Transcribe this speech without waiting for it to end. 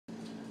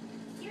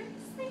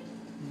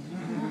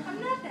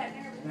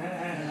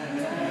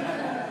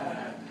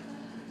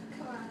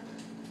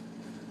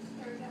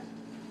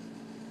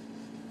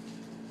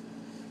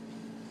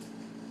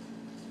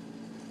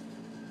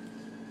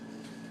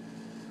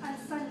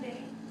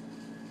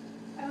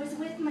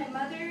with my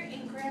mother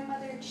and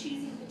grandmother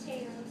choosing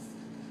potatoes.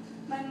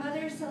 My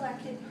mother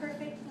selected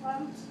perfect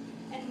lumped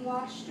and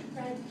washed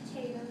red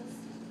potatoes.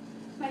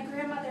 My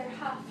grandmother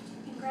huffed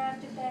and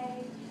grabbed a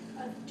bag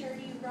of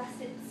dirty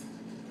russets,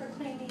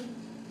 proclaiming,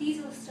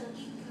 "These will still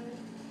eat good."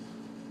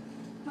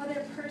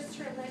 Mother pursed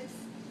her lips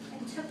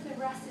and took the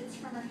russets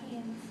from her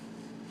hands.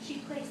 She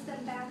placed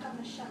them back on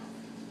the shelf.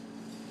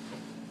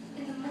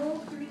 In the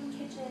mold green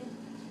kitchen,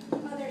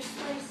 Mother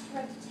sliced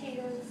red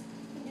potatoes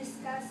and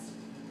discussed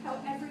how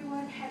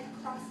everyone had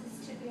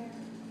crosses to bear,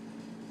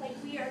 like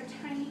we are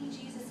tiny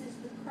Jesuses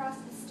with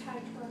crosses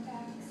tied to our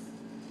backs.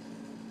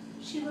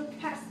 She looked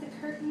past the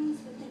curtains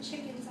with the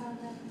chickens on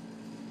them.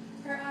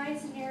 Her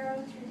eyes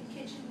narrowed through the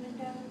kitchen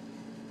window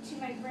to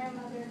my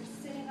grandmother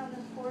sitting on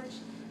the porch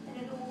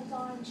in an old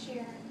lawn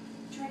chair,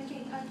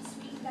 drinking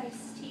unsweetened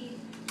iced tea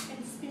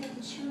and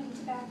spitting chewing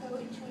tobacco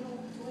into an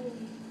old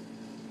doily.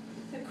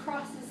 The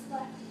crosses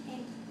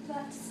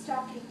left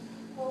stocking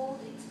rolled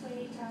its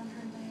way down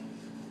her leg.